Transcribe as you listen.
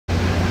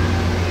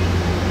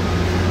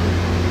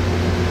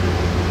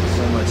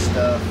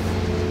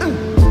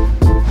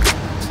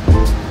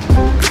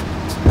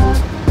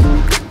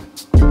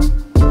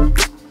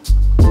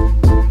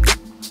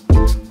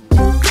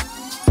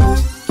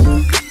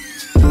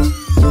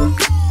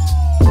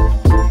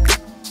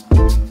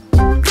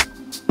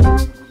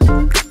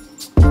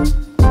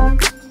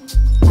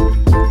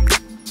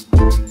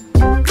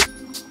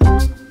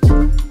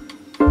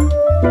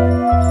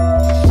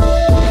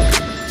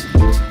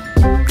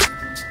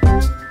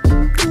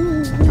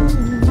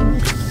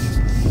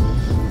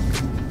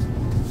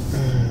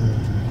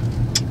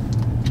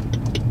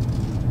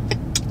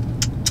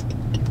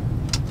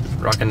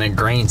And then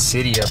Grain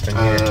City up in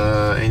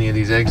here. Any of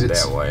these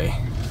exits? That way.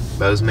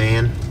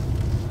 Bozeman.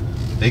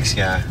 Big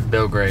Sky.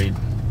 Belgrade.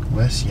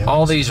 West Yellowstone.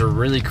 All these are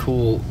really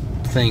cool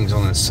things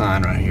on this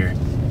sign right here.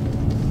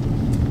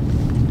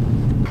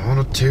 On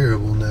a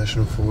terrible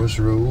National Forest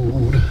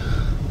road.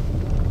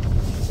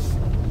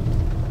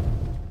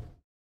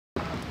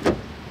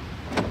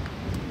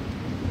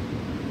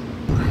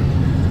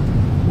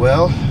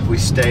 Well, we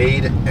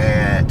stayed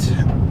at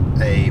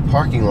a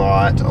parking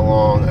lot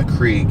along a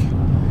creek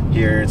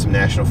here in some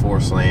National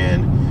Forest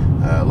land,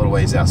 a little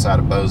ways outside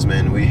of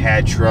Bozeman. We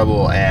had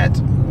trouble at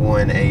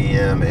 1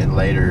 a.m. and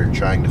later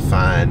trying to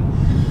find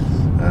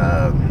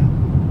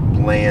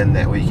land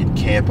that we could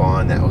camp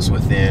on that was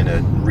within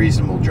a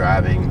reasonable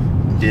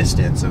driving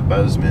distance of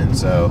Bozeman.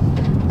 So,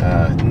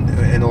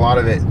 and a lot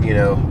of it, you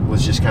know,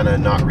 was just kind of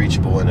not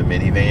reachable in a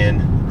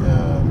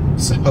minivan.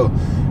 So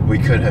we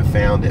could have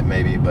found it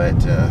maybe,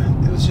 but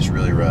it was just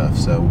really rough.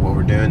 So what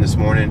we're doing this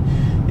morning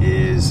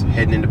is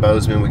heading into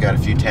Bozeman. We got a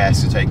few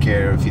tasks to take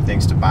care of, a few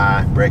things to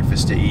buy,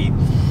 breakfast to eat,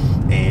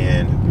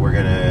 and we're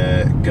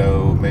gonna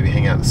go maybe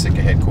hang out in the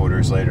Sitka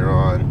headquarters later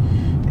on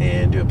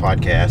and do a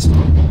podcast,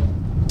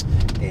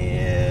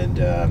 and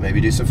maybe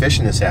do some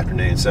fishing this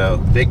afternoon. So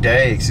big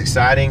day, it's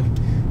exciting,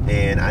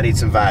 and I need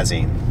some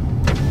Visine.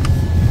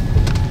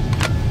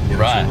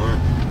 Right.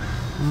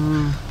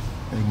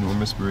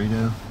 Enormous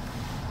burrito.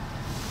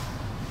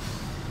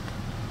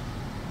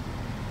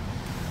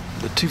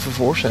 The 2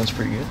 for $4 sounds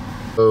pretty good.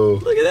 Oh,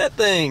 Look at that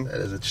thing. that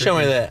is a tricky, Show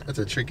me that. That's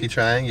a tricky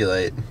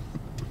triangulate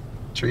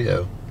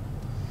trio.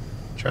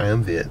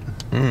 Triumvirate.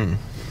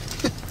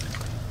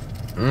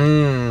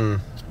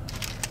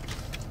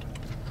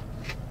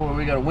 Well,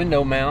 we got a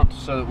window mount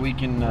so that we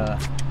can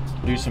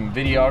do some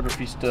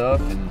videography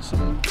stuff and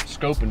some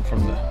scoping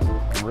from the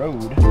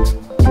road.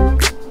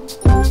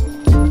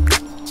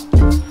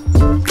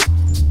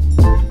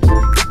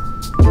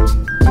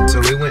 So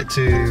we went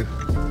to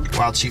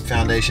Wild Sheep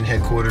Foundation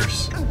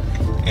headquarters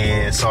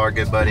and saw our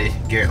good buddy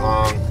Garrett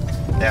Long.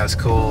 That was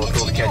cool.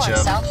 Cool to catch up.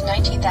 South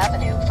 19th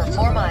Avenue for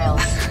 4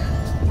 miles.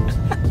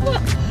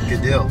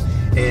 Good deal.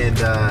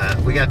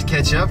 And we got to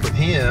catch up with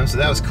him, so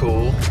that was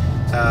cool.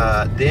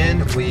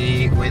 Then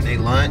we went and ate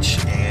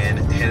lunch and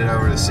headed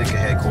over to the Sitka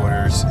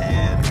headquarters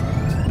and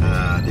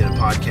did a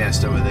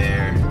podcast over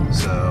there.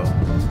 So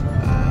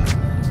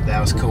that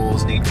was cool. It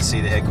was neat to see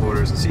the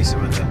headquarters and see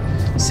some of the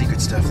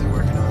secret stuff they're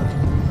working on.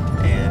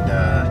 And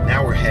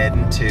now we're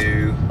heading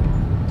to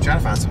try to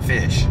find some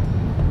fish.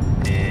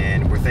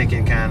 And we're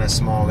thinking kind of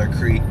smaller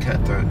creek,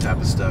 cutthroat type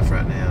of stuff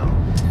right now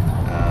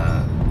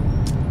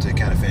to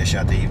kind of finish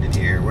out the evening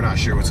here. We're not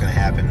sure what's going to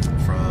happen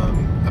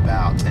from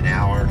about an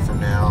hour from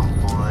now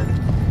on,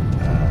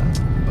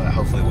 but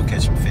hopefully we'll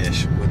catch some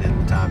fish within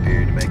the time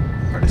period to make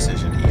our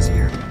decision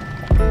easier.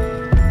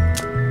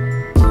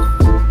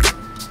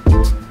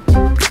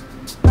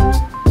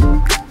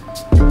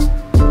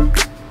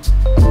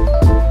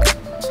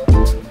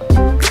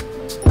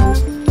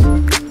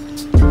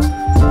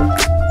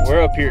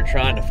 Here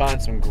trying to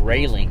find some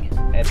grayling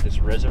at this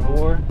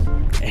reservoir,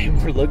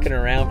 and we're looking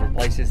around for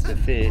places to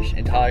fish,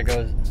 and Tyler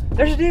goes,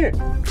 "There's a deer."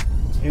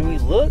 And we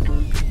look,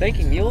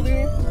 thinking mule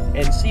deer,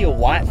 and see a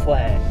white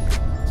flag.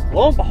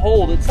 Lo and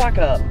behold, it's like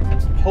a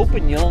Hope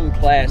and Young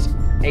class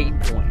 8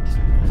 point.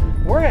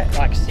 We're at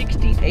like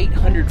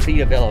 6,800 feet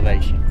of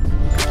elevation.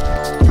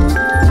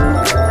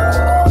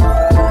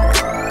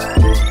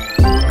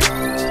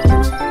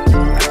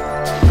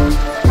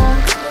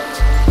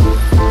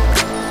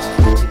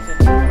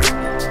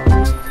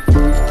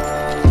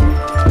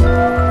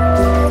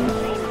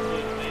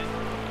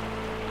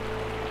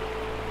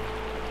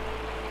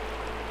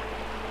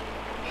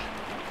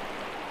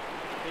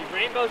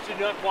 Rainbows do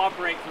not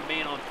cooperate for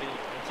being on film.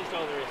 That's just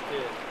all there is to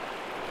it.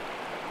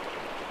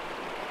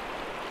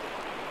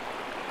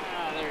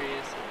 Ah, there he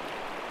is.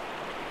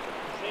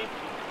 See?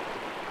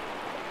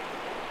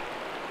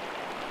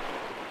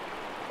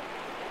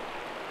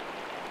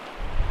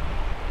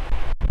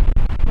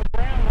 The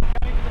brown one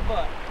coming to the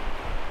butt,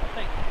 I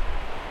think.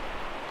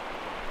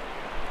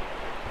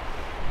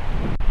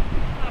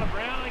 It's not a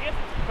brown, I guess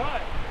it's a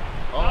cut.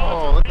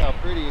 Oh, look how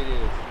pretty it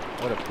is.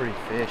 What a pretty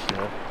fish,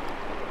 though.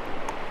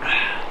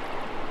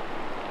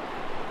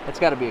 That's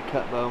got to be a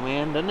cut bow,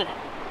 man, doesn't it?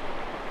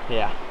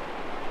 Yeah.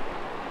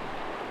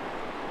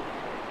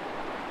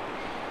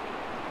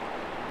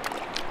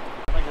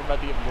 I think we're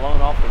about to get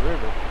blown off the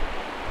river.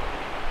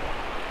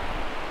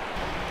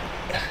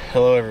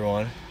 Hello,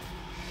 everyone.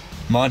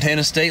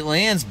 Montana State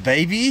Lands,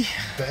 baby.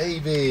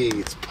 Baby,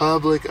 it's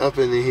public up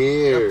in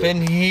here. Up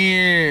in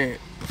here.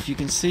 If you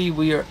can see,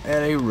 we are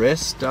at a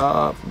rest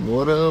stop.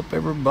 What up,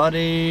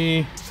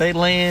 everybody? State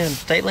Lands.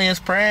 State Lands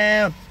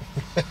proud.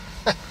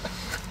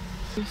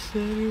 You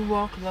said you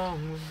walk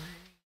along with me.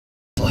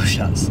 Slow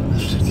shots.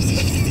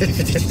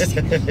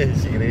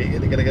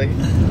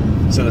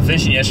 So the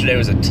fishing yesterday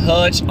was a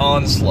touch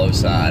on the slow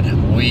side. I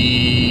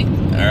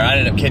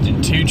ended up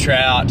catching 2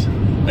 trout. We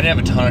didn't have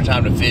a ton of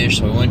time to fish,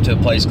 so we went to a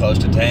place close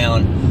to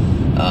town.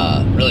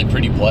 Really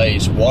pretty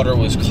place. Water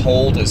was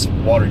cold as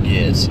water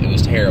gets. It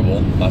was terrible.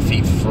 My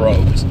feet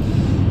froze.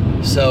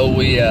 So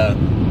we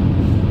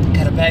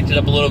kind of packed it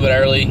up a little bit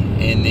early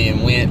and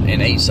then went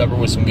and ate supper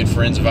with some good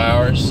friends of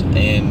ours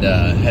and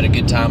had a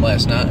good time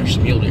last night. There's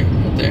some mule deer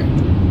up there.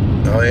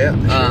 Oh yeah,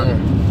 sure.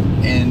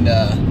 And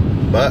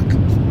buck.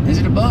 Is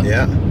it a buck?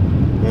 Yeah,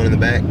 one in the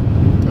back.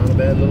 Not a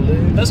bad little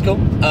dude. That's cool.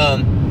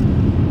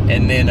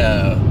 And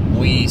then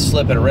we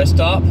slept at a rest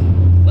stop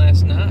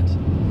last night,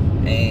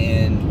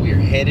 and we're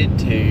headed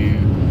to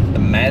the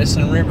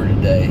Madison River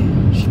today.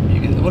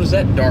 What is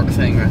that dark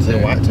thing right there?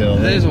 It's a whitetail.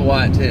 That is a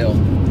whitetail.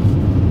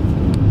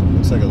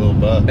 Looks like a little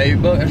buck. Baby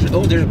buck.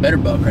 Oh, there's a better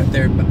buck right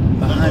there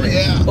behind it.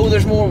 Yeah. Oh,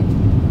 there's more. I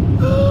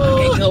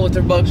can't tell what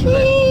their bucks are.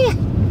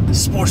 The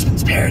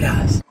sportsman's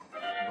paradise.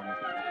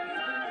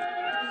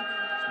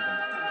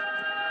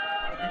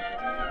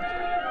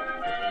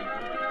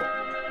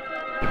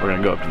 We're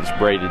gonna go up to this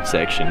braided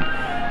section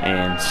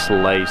and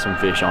slay some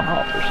fish on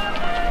hoppers.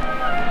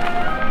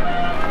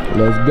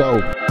 Let's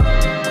go.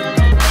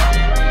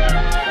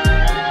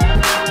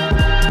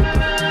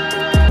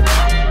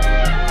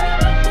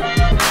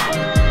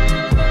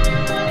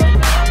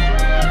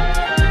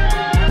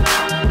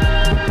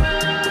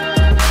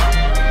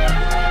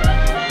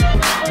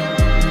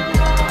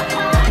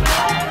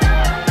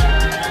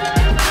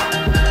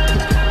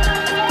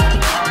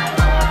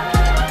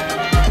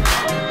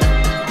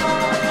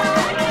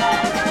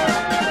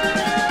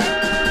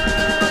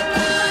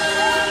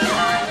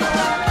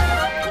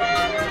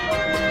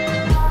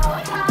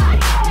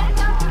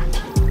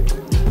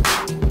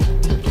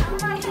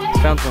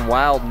 Found some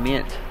wild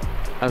mint.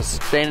 I was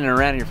standing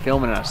around here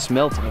filming and I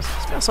smelled something.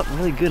 I smelled something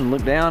really good and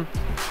looked down.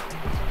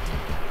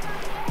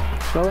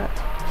 Smell that?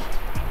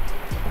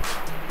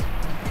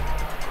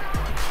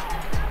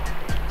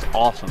 It's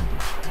awesome.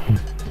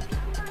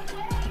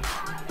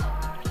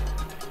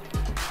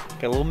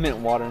 Got a little mint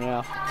water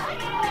now.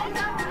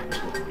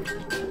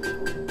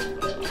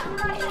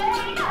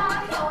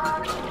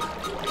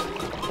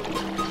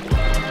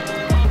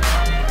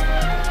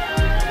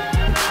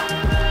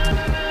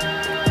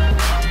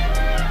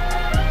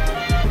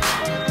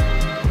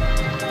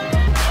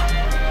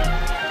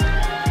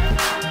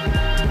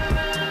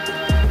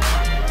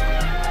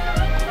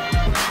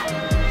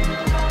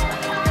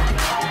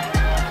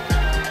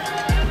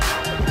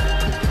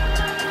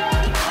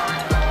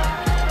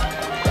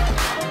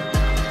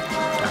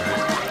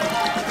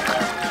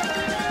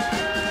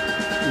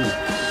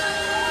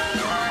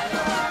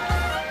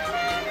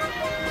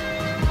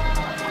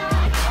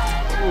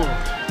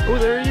 Oh,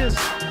 there he is.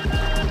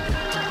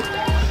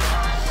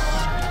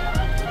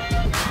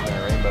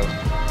 That rainbow.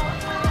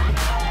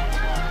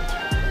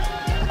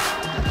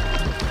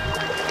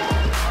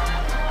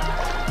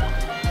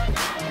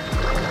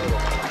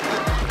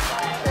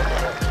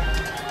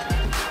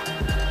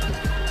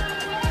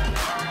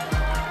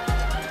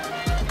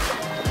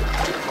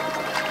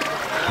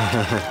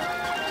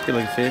 Good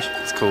looking fish.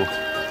 It's cool.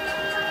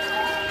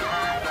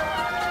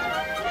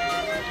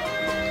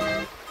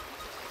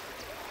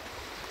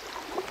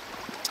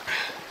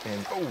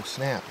 And oh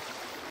snap!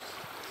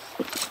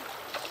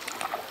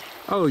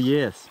 Oh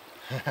yes.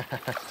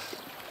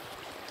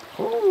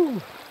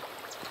 Ooh,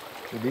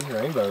 dude, these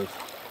rainbows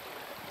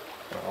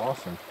are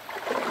awesome.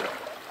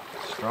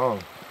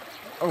 Strong.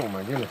 Oh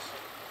my goodness.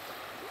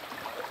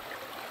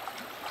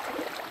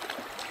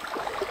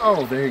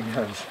 Oh, there he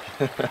goes.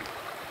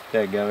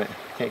 Dadgummit.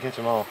 Can't catch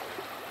them all.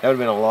 That would have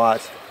been a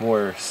lot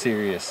more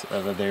serious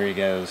of a there he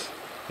goes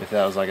if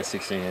that was like a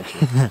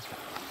 16-incher.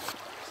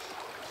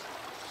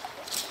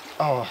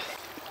 Oh.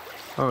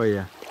 Oh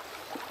yeah.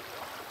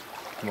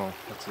 Come on,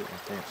 that's it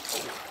right there.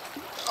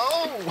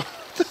 Oh!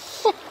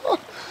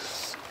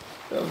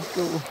 That was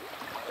cool.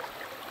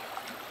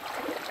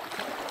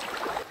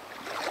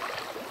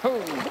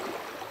 Oh!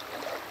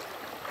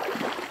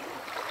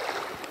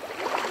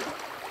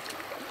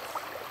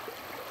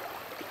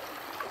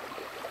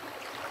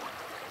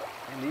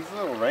 And these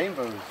little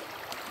rainbows,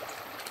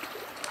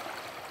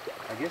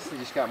 I guess they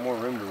just got more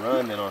room to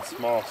run than on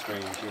small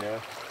streams, you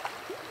know?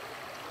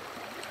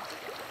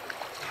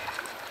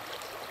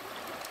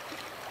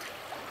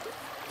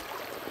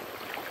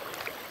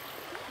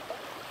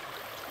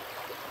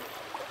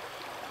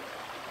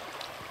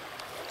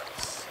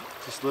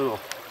 Just little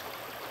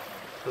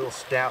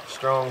stout,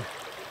 strong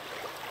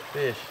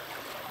fish.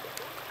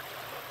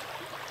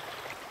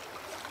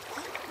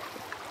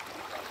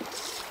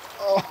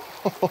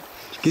 Oh,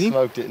 Get him?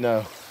 smoked it,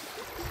 no.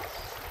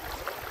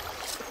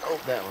 Oh,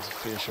 that was a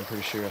fish, I'm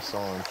pretty sure I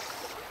saw him.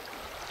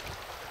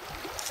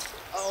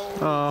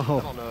 Oh,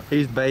 I don't know.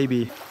 He's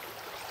baby.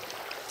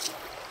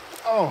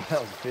 Oh, that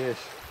was a fish.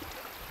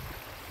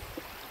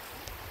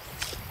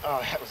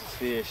 Oh, that was a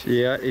fish.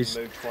 Yeah, he's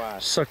moved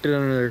twice. sucked it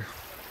under there.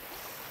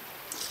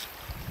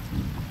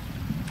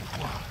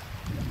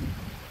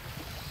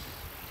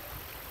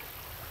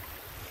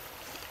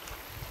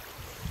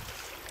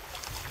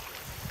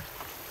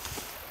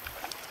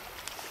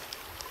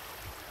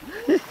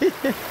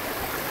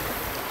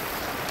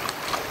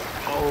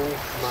 Oh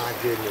my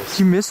goodness. Did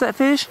you miss that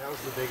fish? That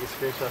was the biggest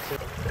fish I've seen.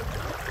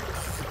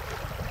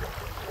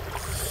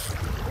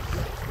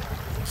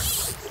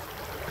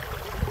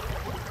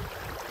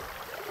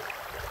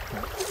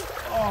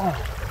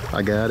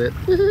 I got it.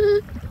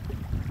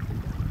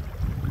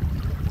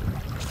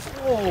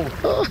 Oh,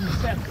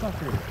 fat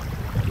fucker.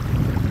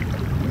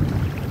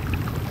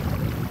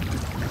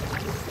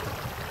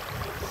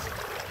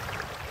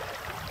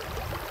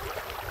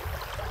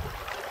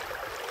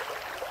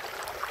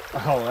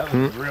 Oh, that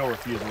was a real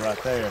refusal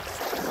right there.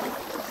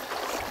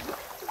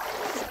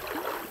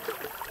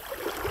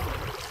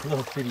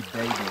 Little bitty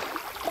baby.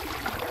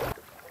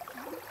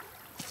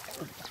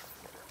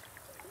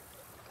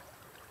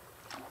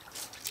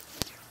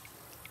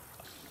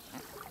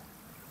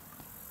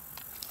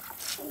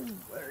 Oh,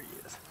 there he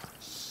is.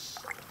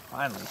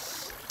 Finally.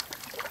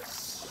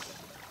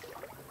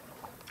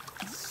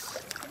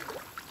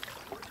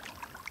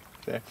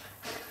 There.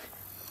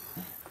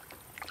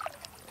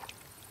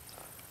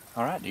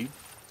 All right, dude.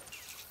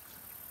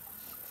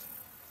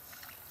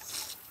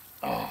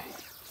 Oh,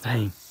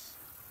 dang.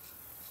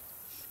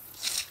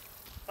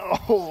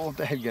 Oh,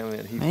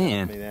 dadgummit. He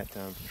Man. got me that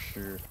time for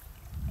sure.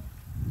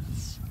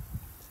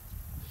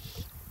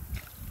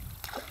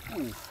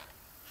 Ooh.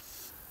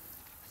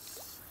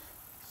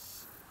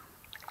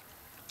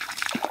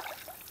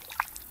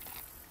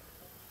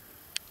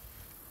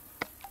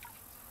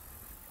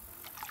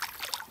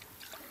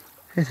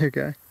 Hey there,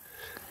 guy.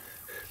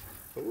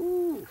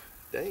 Ooh,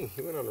 dang,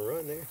 he went on a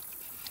run there.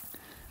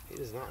 He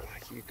does not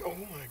like you. Oh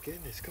my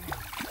goodness, come on.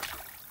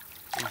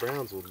 Some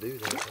browns will do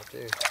that right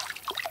there.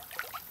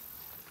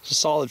 It's a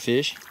solid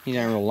fish. He's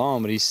not real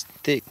long, but he's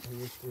thick.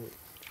 He's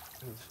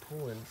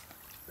pulling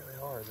really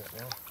hard right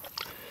now.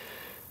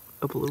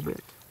 Up a little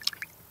bit.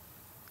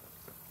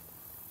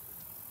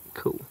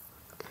 Cool.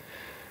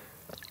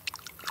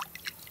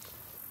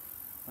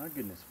 My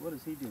goodness, what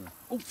is he doing?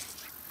 Oh,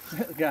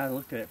 that guy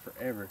looked at it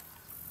forever.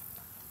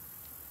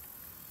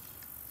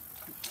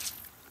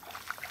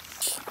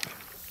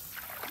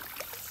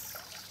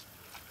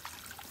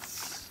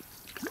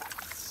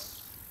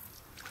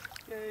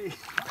 Yay!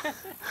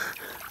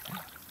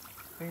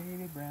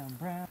 Baby brown,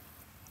 brown.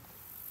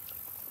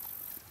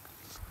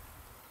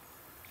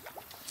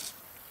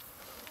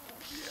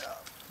 Yeah.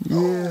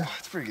 Oh,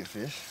 that's a pretty good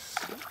fish.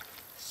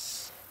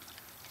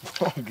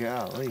 Oh,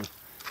 golly.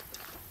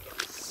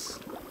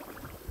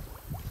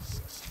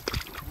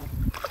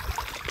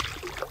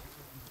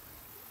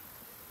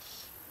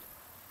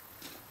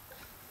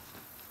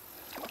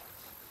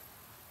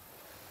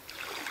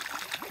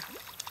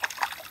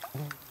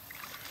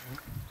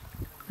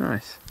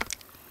 Nice.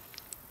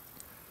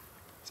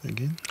 Is that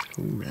good?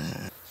 All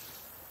right.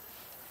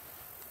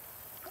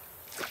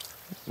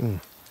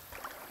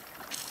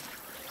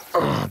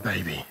 Oh,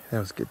 baby. That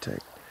was a good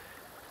take.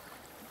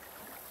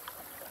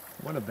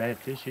 What a bad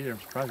fish either. I'm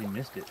surprised he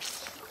missed it.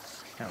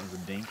 That was a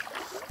dink.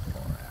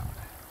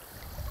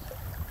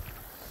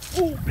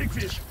 Oh, big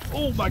fish.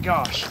 Oh my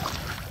gosh.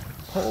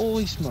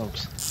 Holy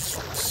smokes.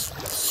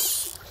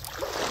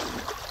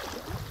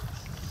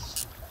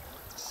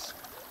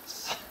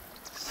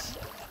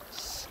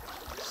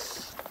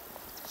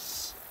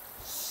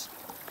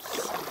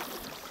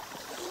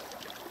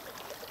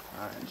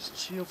 Alright, just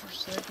chill for a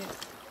second.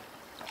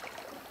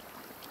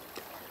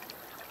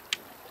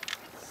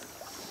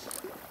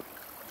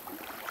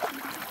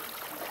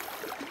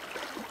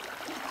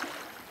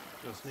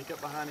 Go sneak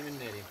up behind him and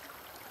net him.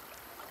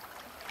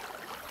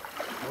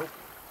 Nope.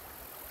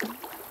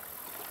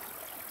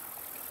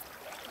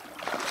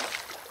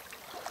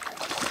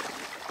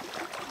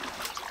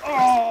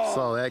 Oh!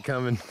 Saw that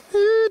coming.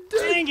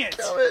 Dang it!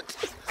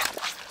 It.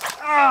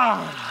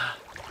 Ah!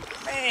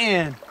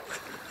 Man!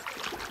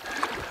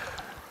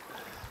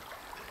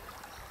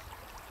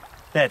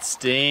 That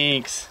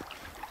stinks.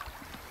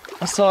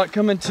 I saw it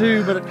coming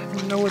too, but I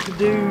didn't know what to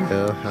do.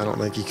 I don't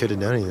think he could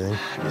have done anything.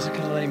 I guess I could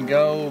have let him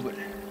go, but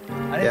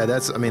Yeah,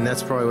 that's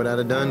probably what I'd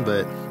have done,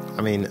 but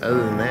I mean,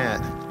 other than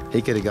that,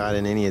 he could have got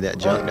in any of that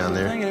junk down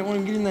there. Dang, I didn't want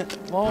him to get in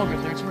that log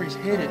up there. That's where he's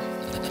headed.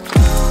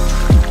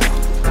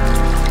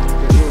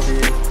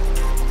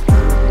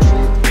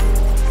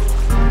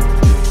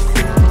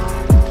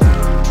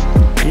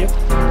 Yep.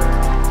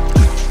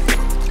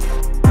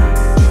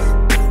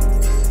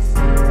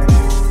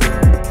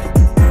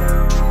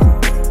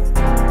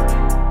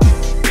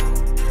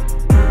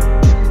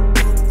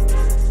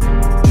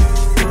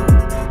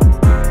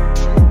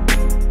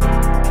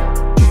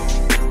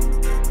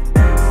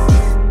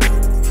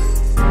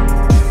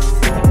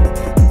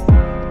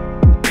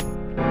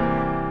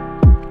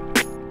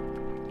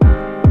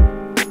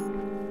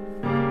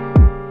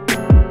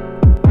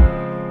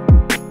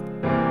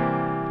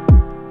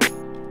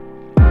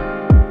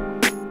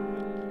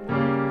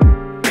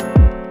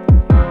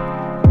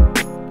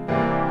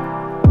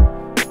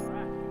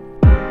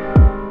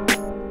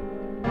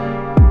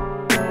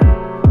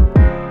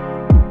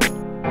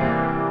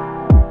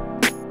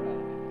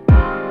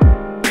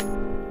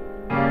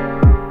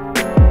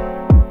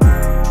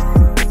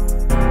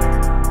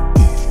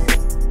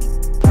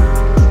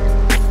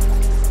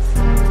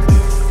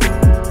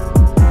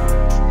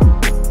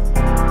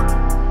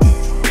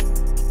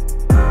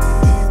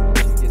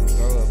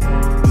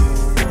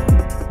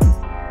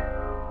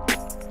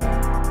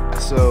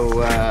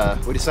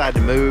 We decided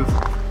to move.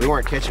 we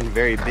weren't catching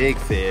very big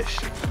fish,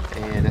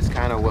 and that's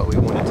kind of what we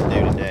wanted to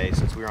do today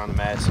since we were on the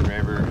Madison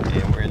River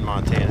and we're in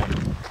Montana.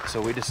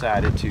 So we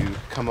decided to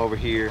come over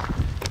here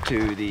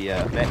to the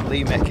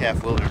Lee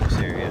Metcalf Wilderness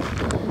area,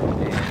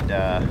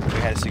 and we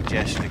had a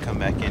suggestion to come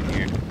back in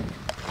here,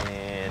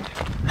 and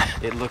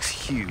it looks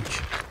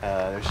huge.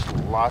 There's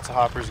lots of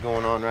hoppers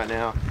going on right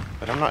now,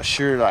 but I'm not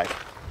sure like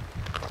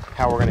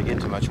how we're gonna get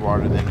into much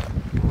water than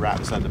right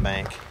beside the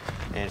bank,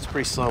 and it's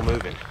pretty slow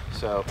moving.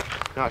 So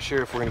not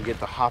sure if we're gonna get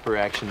the hopper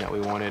action that we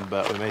wanted,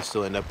 but we may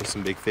still end up with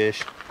some big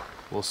fish.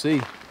 We'll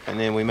see. And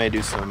then we may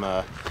do some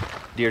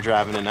deer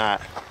driving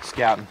tonight,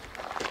 scouting,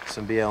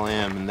 some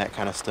BLM and that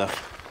kind of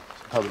stuff,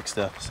 some public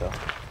stuff. So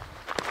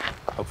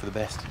hope for the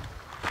best.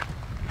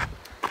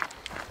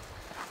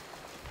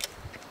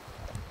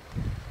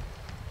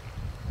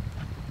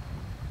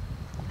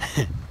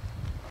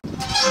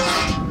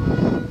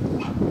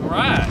 All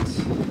right,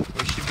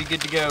 we should be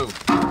good to go.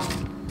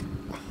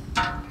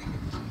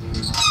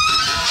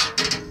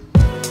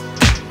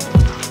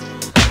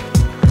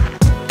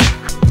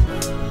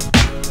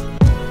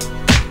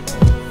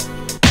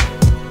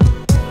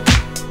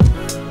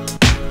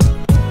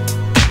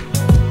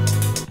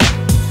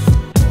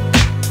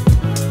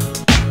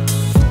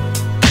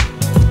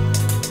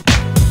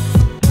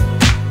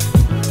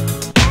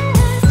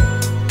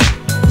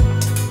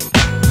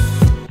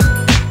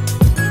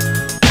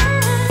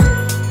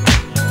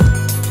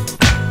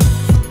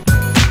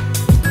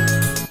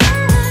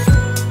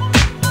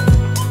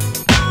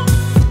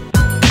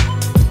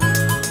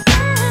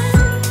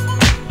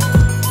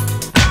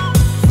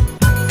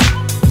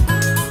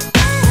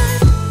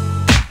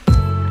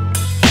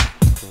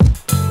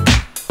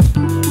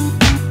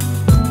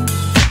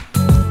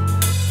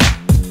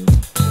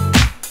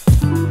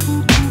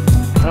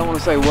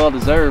 Say well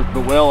deserved,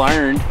 but well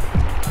earned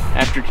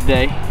after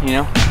today, you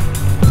know.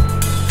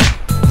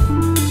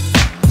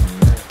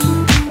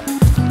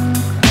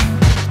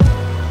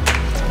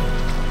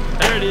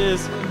 There it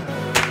is.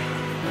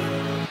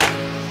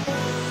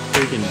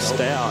 Freaking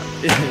stout.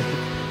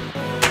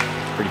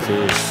 Pretty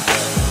fish.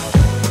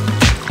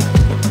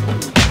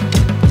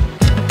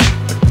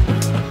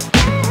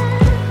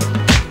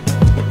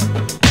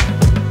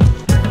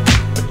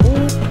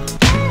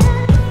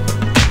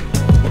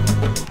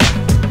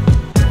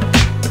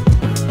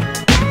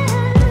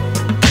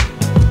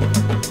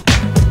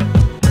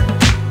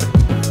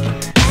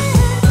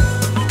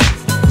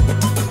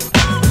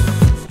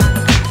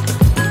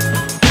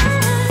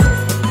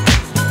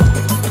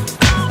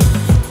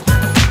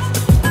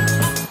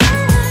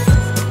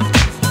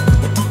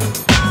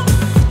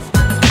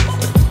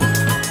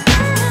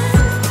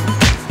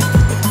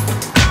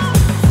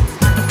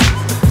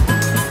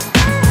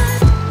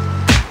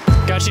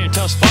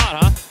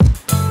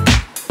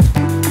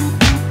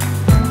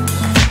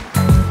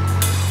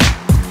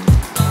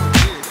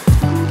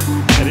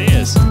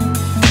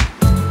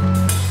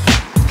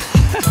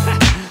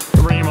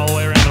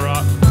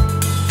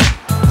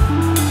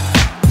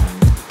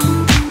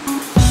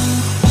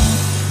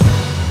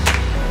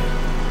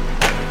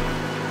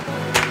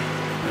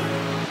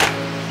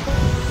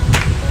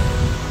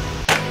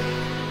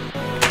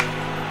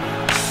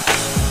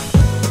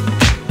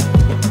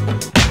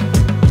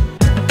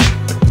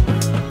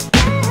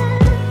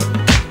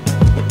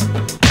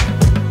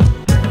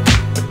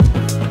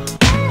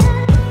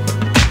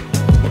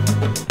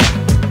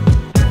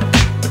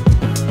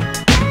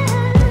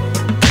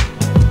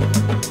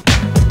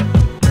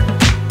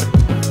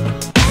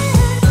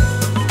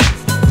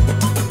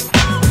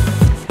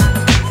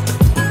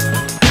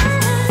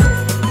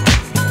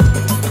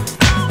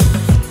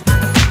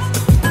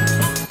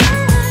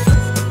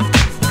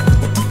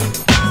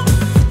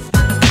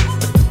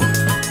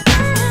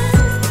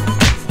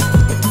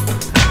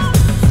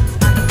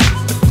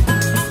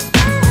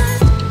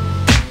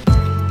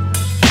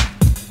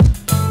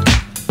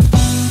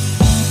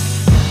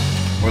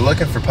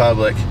 Looking for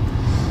public,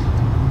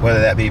 whether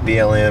that be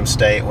BLM,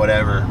 state,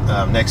 whatever,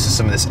 next to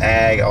some of this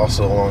ag,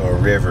 also along a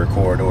river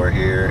corridor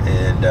here,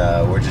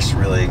 and we're just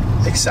really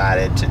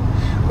excited to,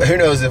 who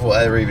knows if we'll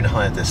ever even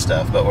hunt this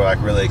stuff, but we're like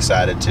really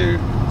excited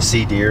to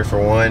see deer for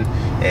one,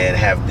 and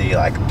have the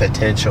like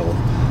potential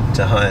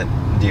to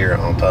hunt deer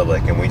on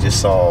public. And we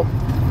just saw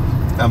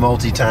a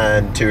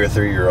multi-time 2 or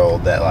 3 year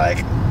old that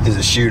like is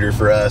a shooter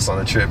for us on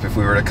a trip if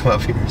we were to come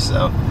up here,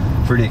 so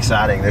pretty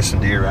exciting. There's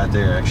some deer right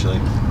there actually.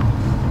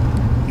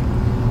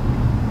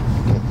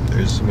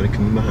 There's somebody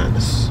coming behind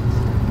us.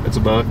 That's a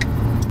buck. I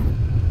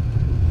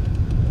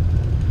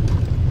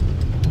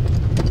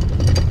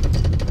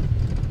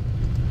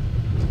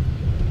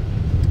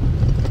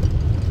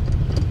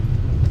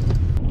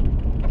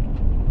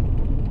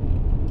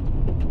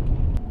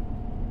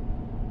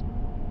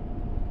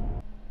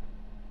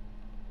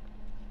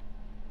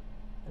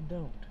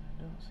don't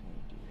see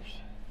any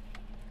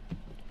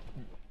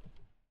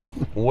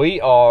deers. We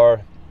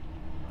are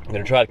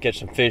gonna try to catch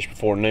some fish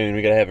before noon.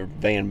 We gotta have a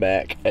van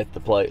back at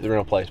the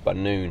rental place by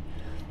noon.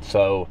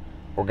 So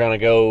we're gonna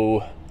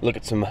go look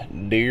at some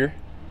deer,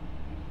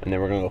 and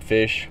then we're gonna go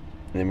fish,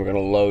 And then we're gonna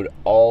load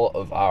all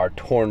of our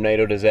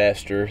tornado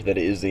disaster that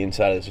is the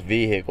inside of this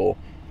vehicle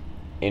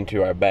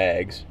into our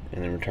bags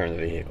and then return the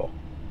vehicle.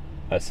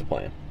 That's the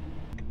plan.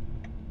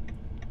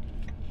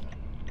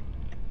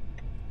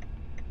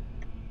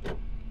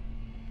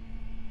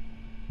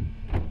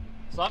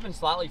 So I've been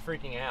slightly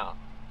freaking out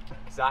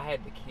because I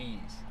had the keys.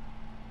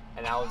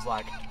 And I was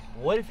like,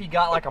 what if he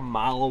got like a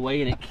mile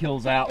away and it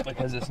kills out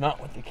because it's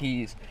not with the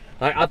keys?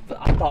 Like I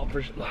thought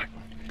for like,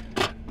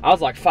 I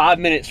was like 5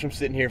 minutes from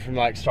sitting here from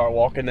like start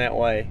walking that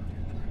way.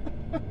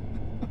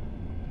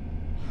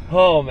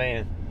 Oh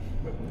man,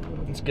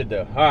 it's good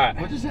though. All right.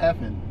 What just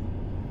happened?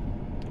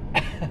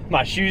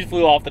 My shoes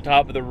flew off the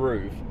top of the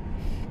roof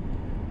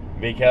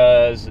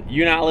because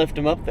you and I left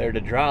them up there to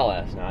dry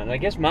last night. And I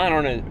guess mine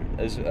aren't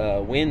as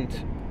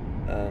wind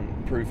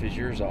proof as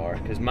yours are,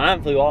 because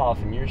mine flew off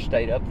and yours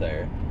stayed up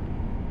there.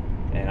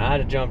 And I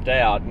had jumped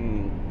out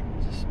and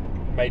just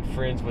made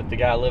friends with the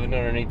guy living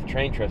underneath the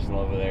train trestle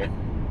over there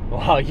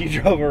while you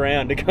drove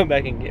around to come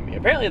back and get me.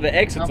 Apparently the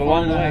exit's a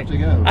long way. How far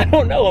did I have to go? I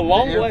don't know, a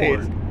long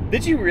ways.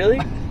 Did you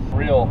really?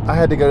 Real. I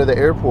had to go to the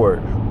airport,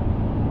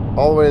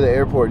 all the way to the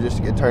airport just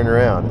to get turned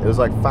around. It was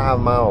like 5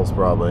 miles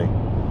probably.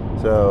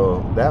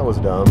 So that was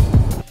dumb.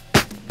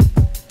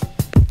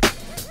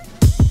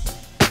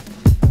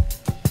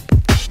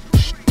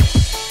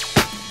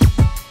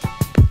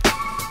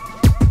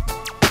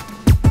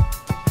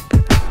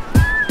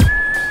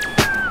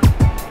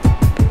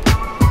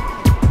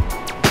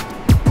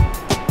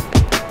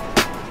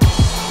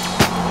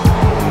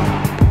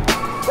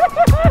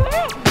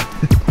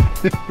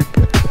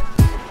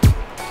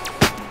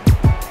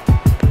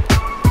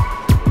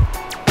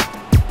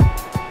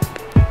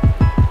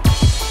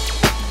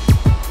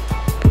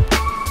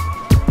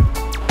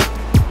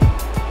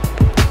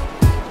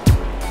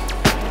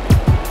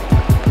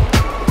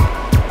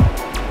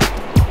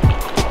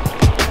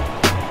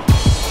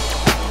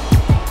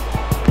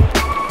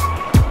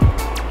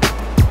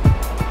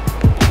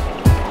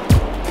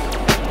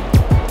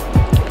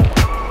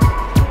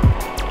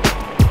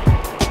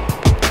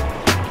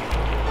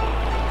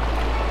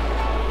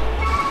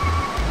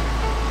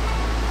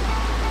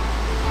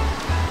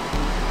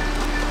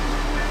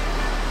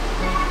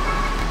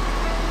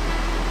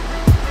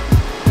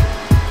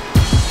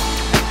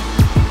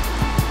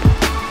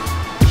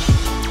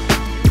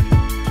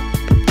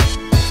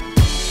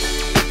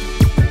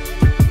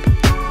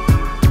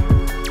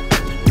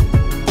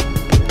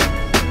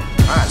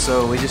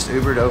 So we just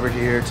Ubered over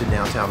here to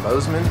downtown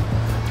Bozeman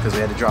because we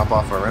had to drop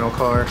off our rental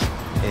car,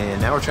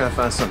 and now we're trying to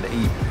find something to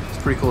eat. It's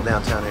a pretty cool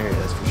downtown area,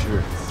 that's for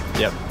sure.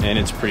 Yep, and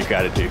it's pretty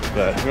crowded too,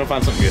 but we're gonna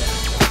find something good.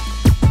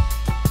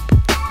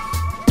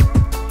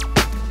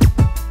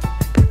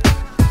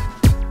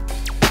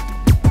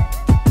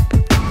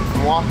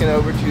 I'm walking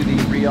over to the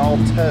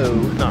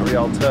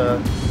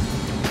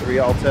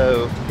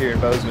Rialto here in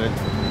Bozeman.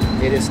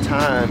 It is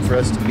time for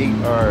us to meet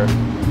our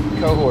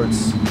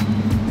cohorts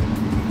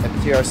at the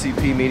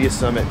TRCP Media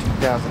Summit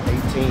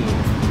 2018.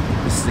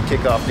 This is the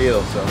kickoff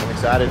deal, so I'm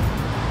excited.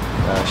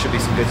 Should be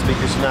some good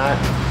speakers tonight.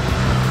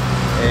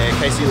 And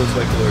Casey looks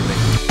way cooler than me.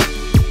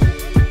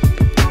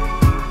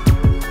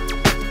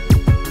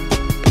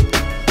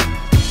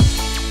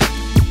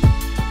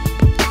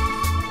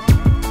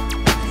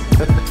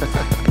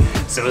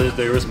 So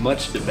there was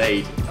much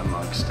debate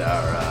amongst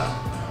our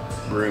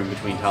room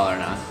between Tyler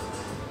and I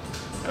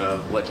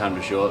of what time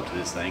to show up to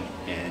this thing,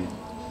 and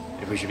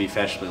if we should be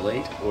fashionably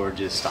late or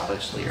just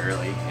stylishly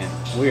early, and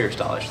we're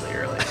stylishly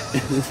early.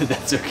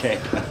 That's okay.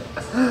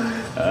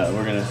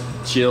 We're gonna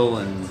chill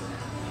and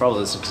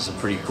probably listen to some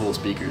pretty cool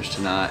speakers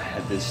tonight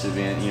at this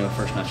event. You know,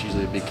 first night's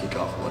usually a big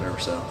kickoff or whatever,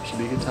 so it should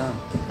be a good time.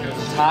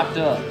 Topped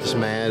up. Just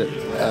mad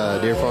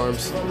at Deer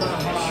Farms.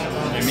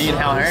 And me and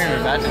Hal Herring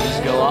are about to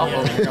just go off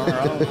over here on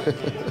our own.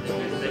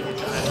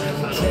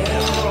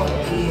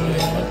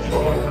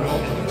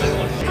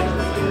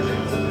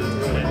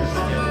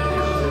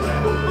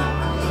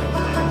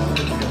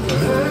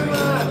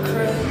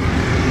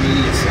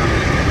 Media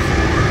Summit for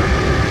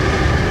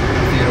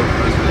Theodore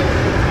Roosevelt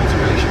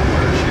Conservation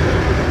Watershed.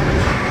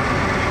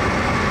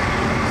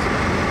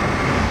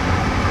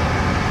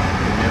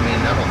 I mean,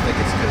 I don't think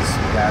it's because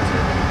guys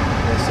are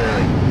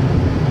necessarily.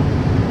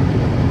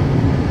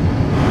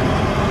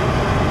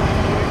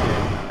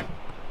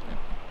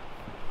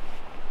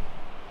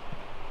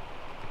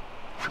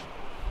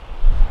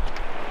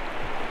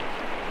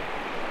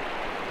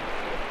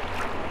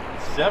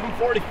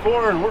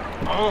 $7:44 and we're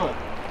on.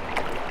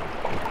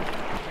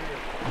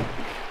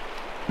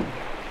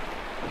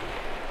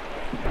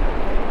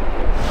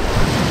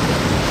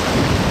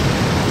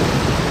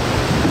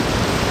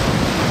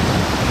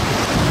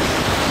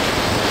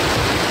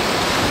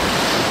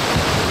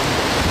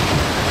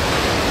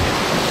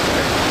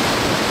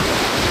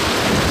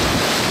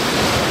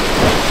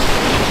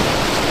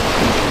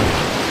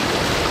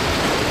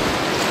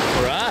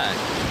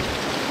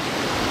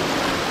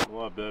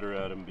 Better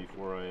at them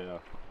before I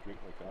drink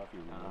my coffee.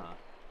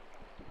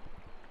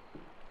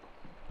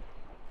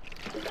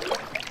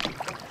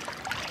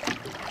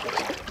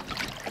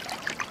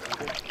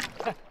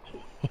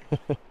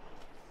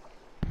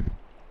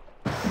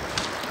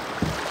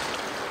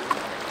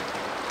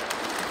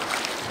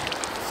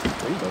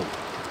 rainbow.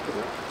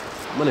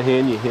 I'm gonna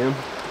hand you him.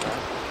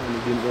 And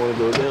you didn't want to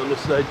go down this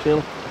side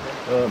channel.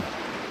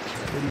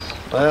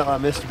 Well, I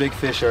missed a big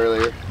fish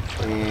earlier,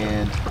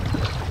 and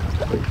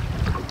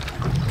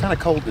kind of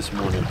cold this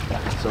morning.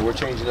 So we're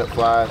changing up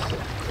flies,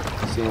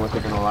 seeing what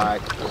they're gonna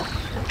like,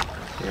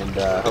 and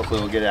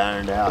hopefully we'll get it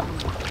ironed out.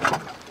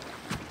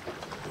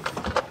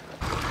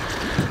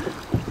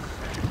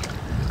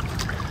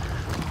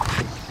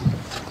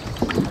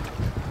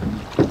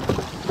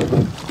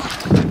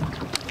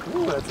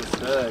 Ooh, that's a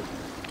stud.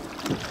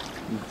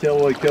 You can tell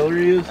what color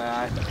he is?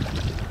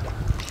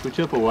 Switch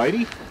up a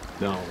whitey?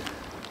 No.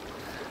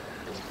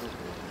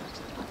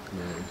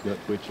 No, he's not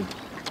twitching.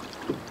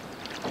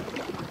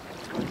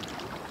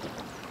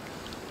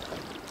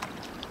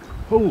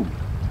 Oh!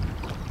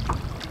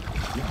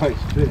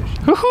 Nice fish.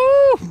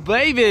 Woohoo,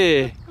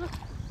 baby!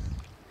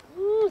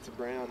 Ooh, it's a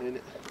brown, isn't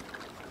it?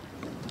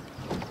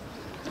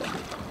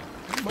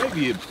 It might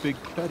be a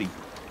big cutty.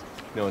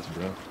 No, it's a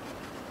brown.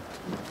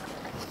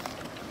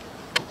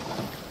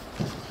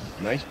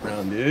 Nice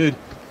brown, dude.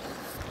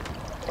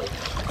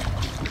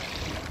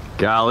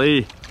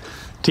 Golly.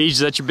 Teej, is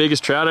that your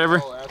biggest trout ever?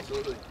 Oh,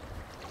 absolutely.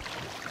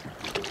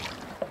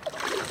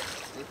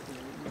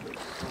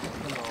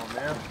 Come on,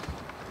 man.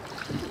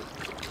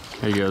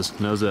 There he goes,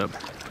 nose up.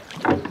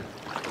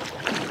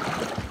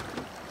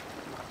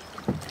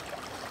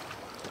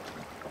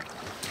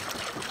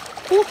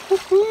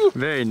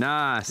 Very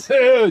nice.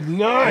 Dude,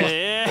 nice!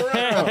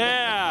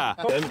 Yeah!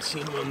 I haven't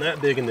seen them on that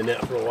big in the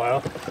net for a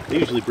while. They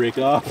usually break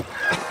off.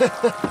 There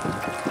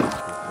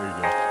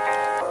you go.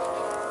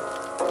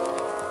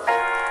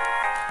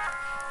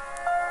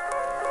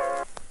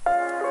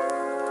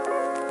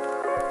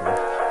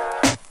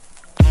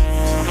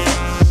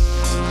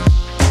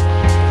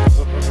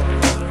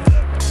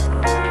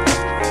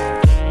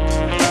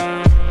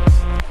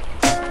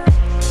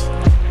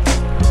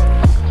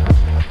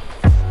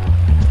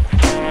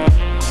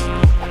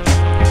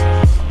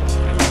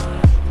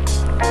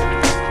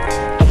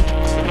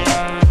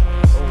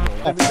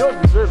 I mean, you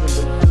don't deserve him,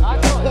 but you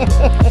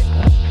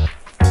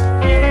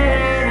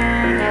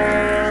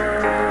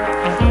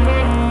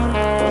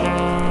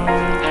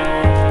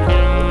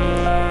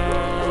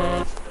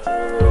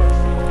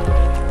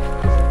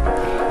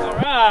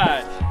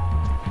Alright!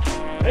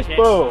 Nice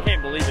bow. I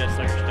can't believe that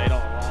sucker stayed on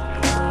the line.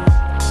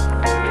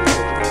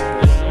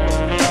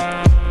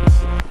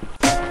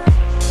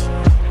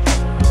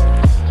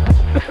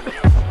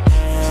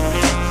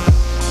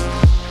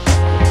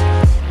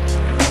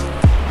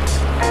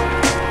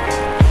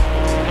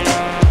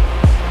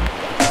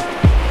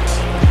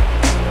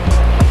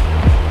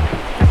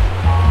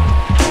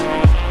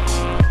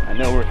 I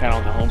know we're kind of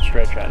on the home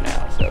stretch right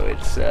now, so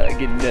it's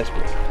getting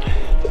desperate.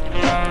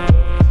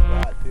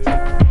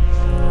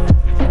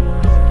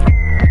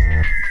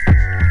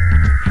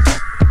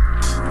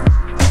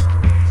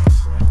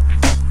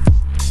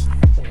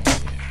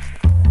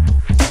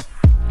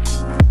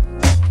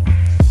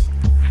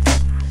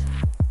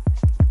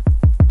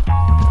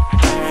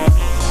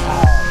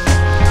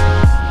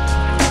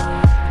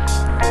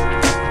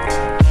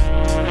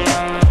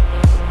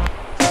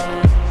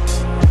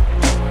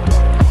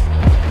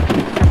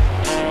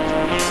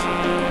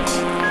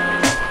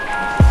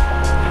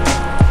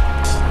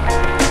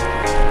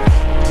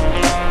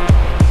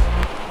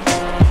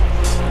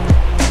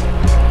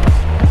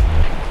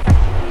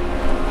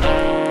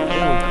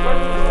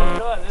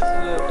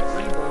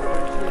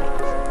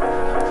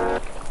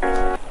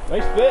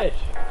 Nice fish.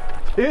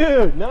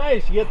 Dude,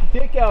 nice. You got the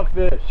takeout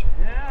fish.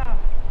 Yeah.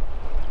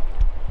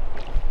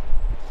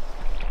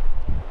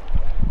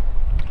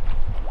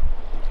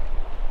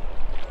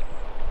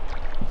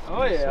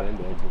 Oh yeah.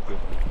 Sandbags with it.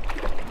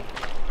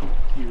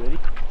 You ready?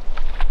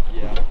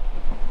 Yeah.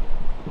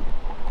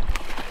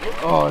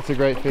 Oh, that's a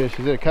great fish.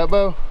 Is it a cut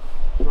bow?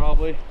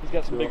 Probably. He's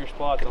got some bigger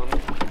spots on him.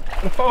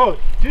 Oh,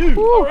 dude.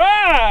 All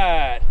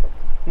right.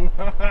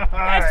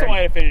 That's the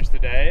way to finish the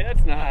day.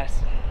 That's nice.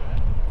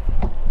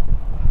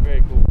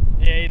 Very cool.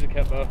 Yeah, he's a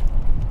cut bow.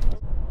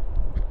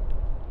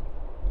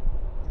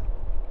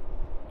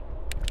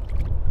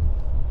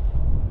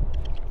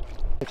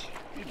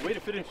 Dude, way to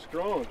finish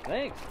strong.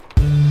 Thanks.